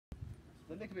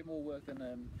little bit more work than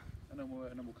a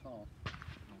normal car.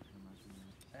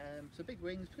 So big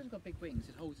wings, because we've got big wings,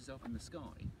 it holds itself in the sky,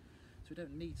 so we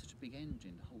don't need such a big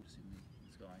engine to hold us in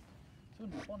the sky. So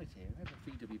under the bonnet here, we have a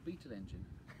VW Beetle engine.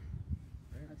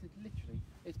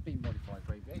 It's been modified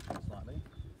for aviation slightly.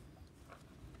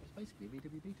 It's basically a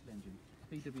VW Beetle engine.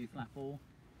 VW flat bore,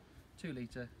 2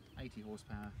 litre, 80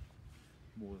 horsepower,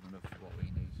 more than enough for what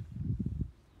we need.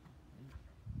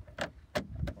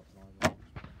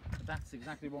 But that's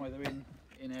exactly why they're in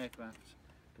aircraft,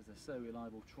 because they're so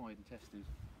reliable, tried and tested.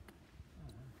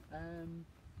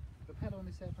 Propeller on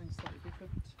this airplane is slightly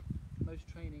different. Most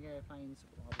training airplanes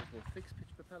will have a fixed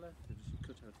pitch propeller, so just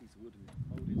cut out a piece of wood and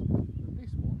mould it. But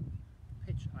this one, the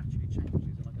pitch actually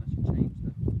changes, and I can actually change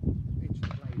the pitch of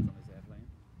the blades on this airplane.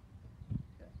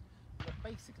 Okay. But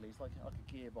basically, it's like a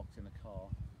gearbox in a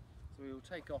car. So we will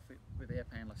take off it with the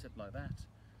airplane like that.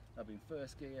 That'll be in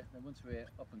first gear. Then once we're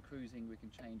up and cruising, we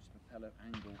can change the propeller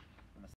angle